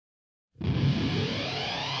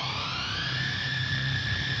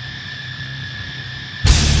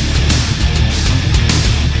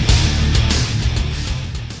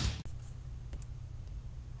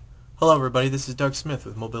Hello everybody, this is Doug Smith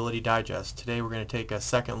with Mobility Digest. Today we're going to take a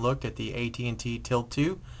second look at the AT&T Tilt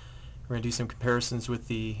 2. We're going to do some comparisons with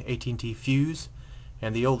the AT&T Fuse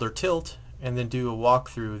and the older Tilt, and then do a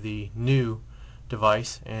walkthrough of the new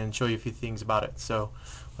device and show you a few things about it. So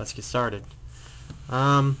let's get started.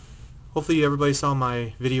 Hopefully everybody saw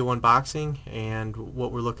my video unboxing, and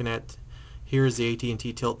what we're looking at here is the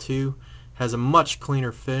AT&T Tilt 2. Has a much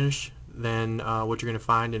cleaner finish than what you're going to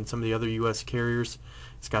find in some of the other US carriers.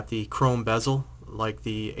 It's got the chrome bezel like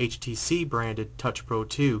the HTC branded Touch Pro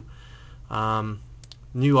 2.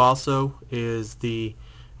 New also is the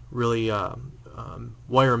really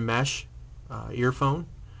wire mesh earphone,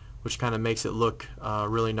 which kind of makes it look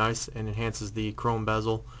really nice and enhances the chrome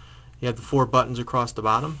bezel. You have the 4 buttons across the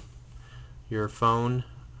bottom, your phone,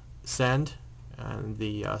 send, and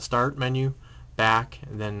the start menu, back,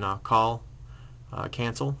 and then call,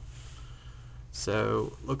 cancel.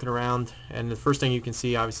 So looking around, and the first thing you can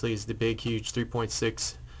see obviously is the big huge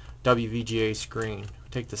 3.6 WVGA screen.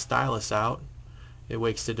 Take the stylus out, it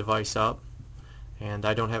wakes the device up, and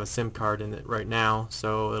I don't have a SIM card in it right now,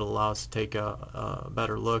 so it'll allow us to take a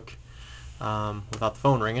better look without the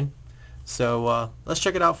phone ringing. So let's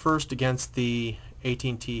check it out first against the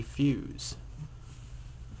AT&T Fuse.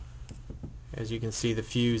 As you can see, the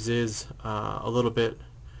Fuse is a little bit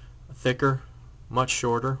thicker, much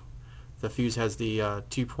shorter. The Fuse has the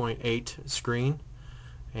 2.8 screen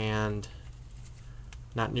and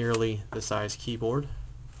not nearly the size keyboard.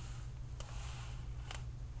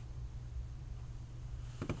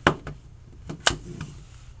 And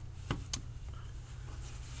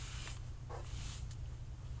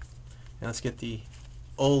let's get the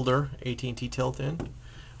older AT&T Tilt in,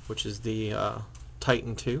 which is the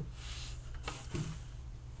Titan 2.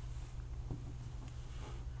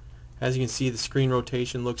 As you can see, the screen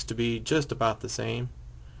rotation looks to be just about the same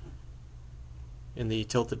in the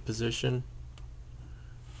tilted position.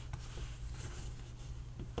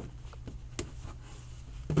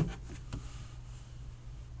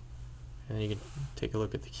 And you can take a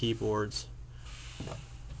look at the keyboards.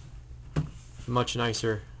 Much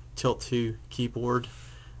nicer Tilt 2 keyboard.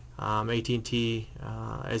 AT&T,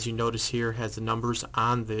 as you notice here, has the numbers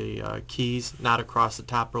on the keys, not across the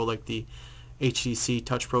top row like the HTC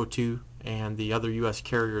Touch Pro 2 and the other US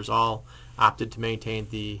carriers all opted to maintain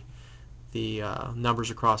the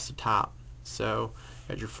numbers across the top. So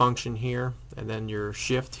you got your function here and then your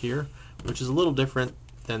shift here, which is a little different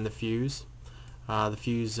than the Fuse. The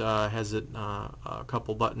Fuse has it a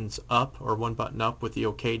couple buttons up, or one button up with the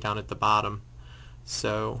OK down at the bottom.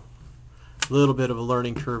 So a little bit of a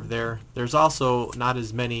learning curve there. There's also not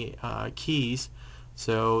as many keys,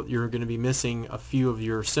 so you're going to be missing a few of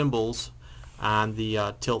your symbols on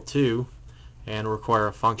the Tilt 2 and require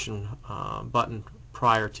a function button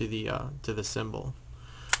prior to the symbol.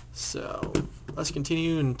 So let's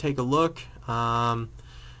continue and take a look.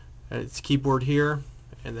 It's keyboard here,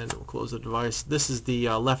 and then we'll close the device. This is the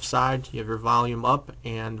left side. You have your volume up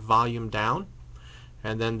and volume down,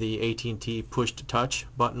 and then the AT&T push to touch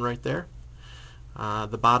button right there.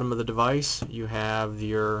 The bottom of the device, you have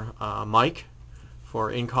your mic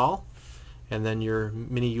for in-call, and then your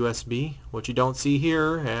mini USB. What you don't see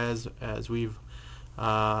here, as we've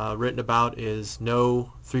written about, is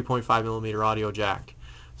no 3.5mm audio jack.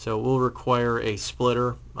 So it will require a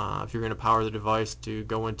splitter if you're going to power the device to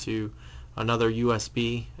go into another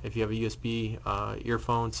USB, if you have a USB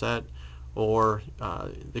earphone set, or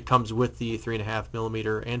it comes with the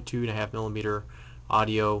 3.5mm and 2.5mm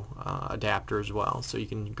audio adapter as well. So you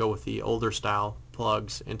can go with the older style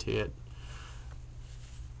plugs into it.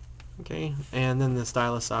 Okay, and then the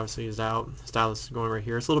stylus obviously is out. The stylus is going right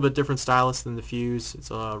here. It's a little bit different stylus than the Fuse. It's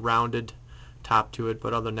a rounded top to it,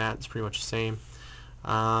 but other than that, it's pretty much the same.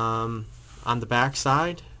 On the back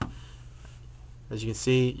side, as you can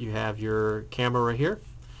see, you have your camera right here,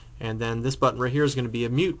 and then this button right here is going to be a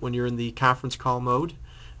mute when you're in the conference call mode.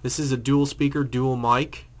 This is a dual speaker, dual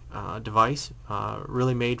mic device,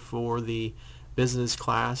 really made for the business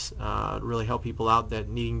class, really help people out that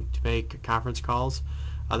needing to make conference calls.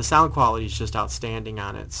 The sound quality is just outstanding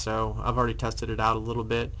on it, so I've already tested it out a little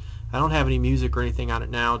bit. I don't have any music or anything on it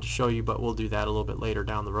now to show you, but we'll do that a little bit later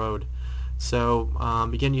down the road. So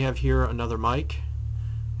again, you have here another mic,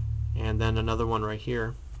 and then another one right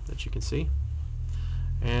here that you can see.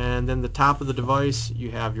 And then the top of the device,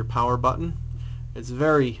 you have your power button. It's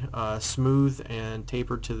very smooth and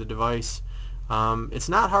tapered to the device. It's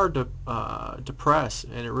not hard to press,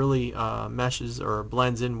 and it really meshes or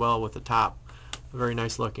blends in well with the top. Very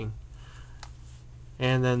nice looking.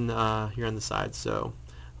 And then here on the side. So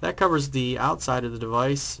that covers the outside of the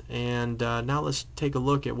device, and now let's take a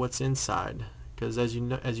look at what's inside. because as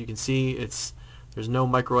you can see, there's no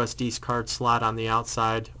micro SD card slot on the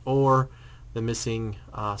outside or the missing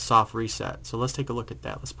soft reset. So let's take a look at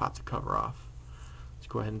that. Let's pop the cover off. Let's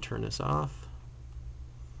go ahead and turn this off.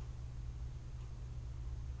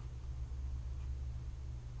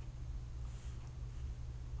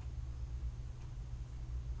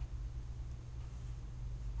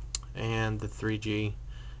 And the 3G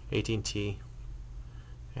AT&T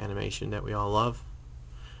animation that we all love.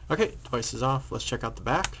 Okay, device is off. Let's check out the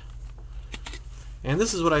back. And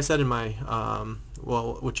this is what I said in my,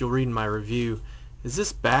 well, what you'll read in my review, is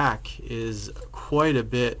this back is quite a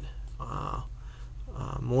bit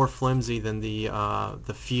more flimsy than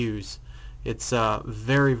the fuse. It's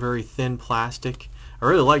very, very thin plastic. I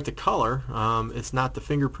really like the color. It's not the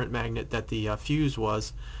fingerprint magnet that the fuse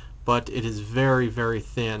was, but it is very, very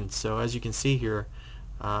thin. So as you can see here,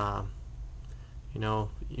 you know,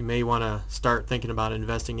 you may want to start thinking about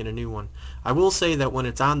investing in a new one. I will say that when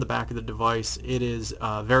it's on the back of the device, it is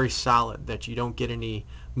very solid, that you don't get any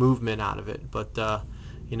movement out of it. But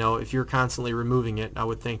you know, if you're constantly removing it, I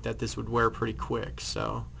would think that this would wear pretty quick.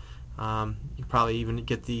 So you probably even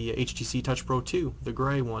get the HTC Touch Pro 2, the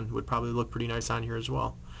gray one, would probably look pretty nice on here as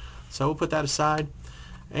well. So we'll put that aside.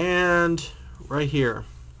 And right here,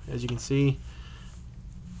 as you can see,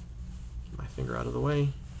 get my finger out of the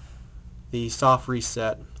way, the soft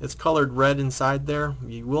reset. It's colored red inside there.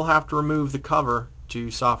 You will have to remove the cover to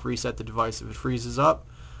soft reset the device. If it freezes up,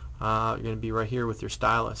 you're going to be right here with your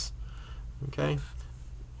stylus. Okay,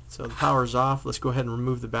 so the power is off. Let's go ahead and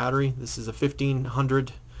remove the battery. This is a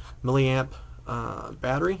 1500 milliamp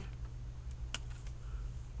battery.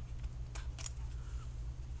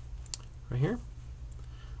 Right here.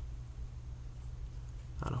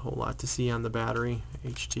 Not a whole lot to see on the battery.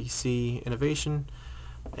 HTC Innovation.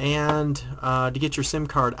 And to get your SIM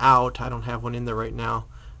card out, I don't have one in there right now.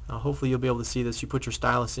 Hopefully you'll be able to see this. You put your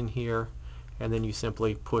stylus in here, and then you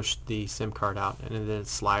simply push the SIM card out, and then it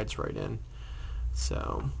slides right in.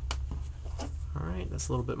 So, alright, that's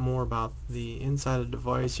a little bit more about the inside of the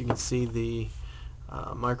device. You can see the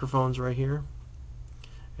microphones right here,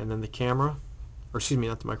 and then the camera, or excuse me,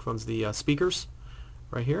 not the microphones, the speakers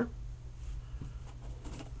right here.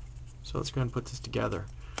 So let's go ahead and put this together.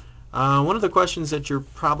 One of the questions that you're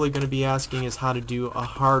probably going to be asking is how to do a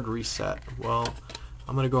hard reset. Well,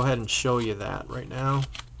 I'm going to go ahead and show you that right now.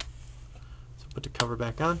 So put the cover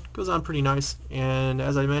back on. It goes on pretty nice, and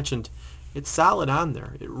as I mentioned, it's solid on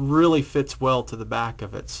there. It really fits well to the back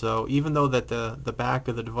of it. So even though that the back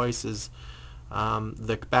of the device is,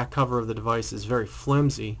 the back cover of the device is very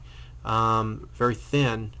flimsy, very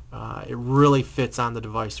thin, it really fits on the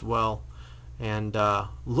device well. And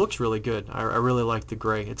looks really good. I really like the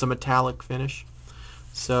gray. It's a metallic finish.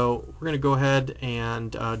 So we're going to go ahead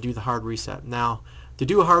and do the hard reset. Now, to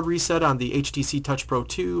do a hard reset on the HTC Touch Pro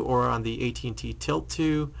 2 or on the AT&T Tilt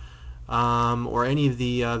 2 or any of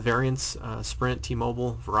the variants, Sprint,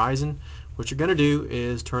 T-Mobile, Verizon, what you're going to do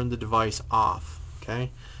is turn the device off.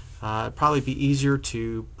 Okay, it'd probably be easier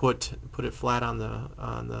to put it flat on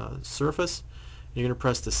the surface. You're going to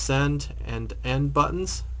press the send and end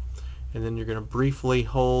buttons, and then you're going to briefly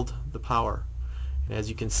hold the power. And as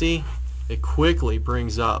you can see, it quickly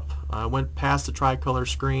brings up. I went past the tricolor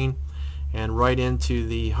screen and right into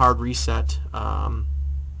the hard reset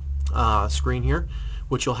screen here,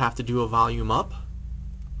 which you'll have to do a volume up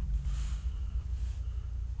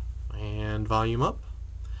and volume up,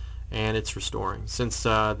 and it's restoring. Since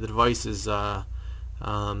the device is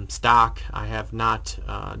stock, I have not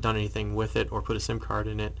done anything with it or put a SIM card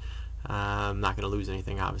in it. I'm not going to lose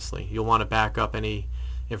anything, obviously. You'll want to back up any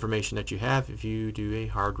information that you have if you do a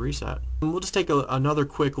hard reset. We'll just take another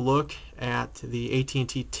quick look at the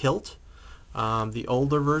AT&T Tilt, the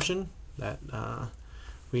older version that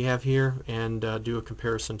we have here, and do a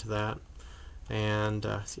comparison to that. And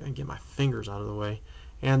see if I can get my fingers out of the way.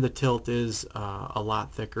 And the Tilt is a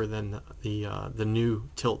lot thicker than the new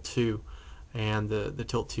Tilt 2, and the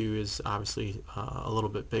Tilt 2 is obviously a little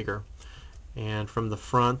bit bigger. And from the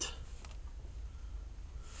front,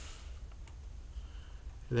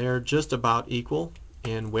 they're just about equal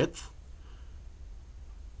in width.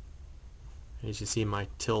 As you see, my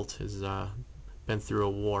Tilt has been through a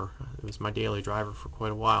war. It was my daily driver for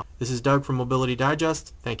quite a while. This is Doug from Mobility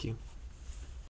Digest. Thank you.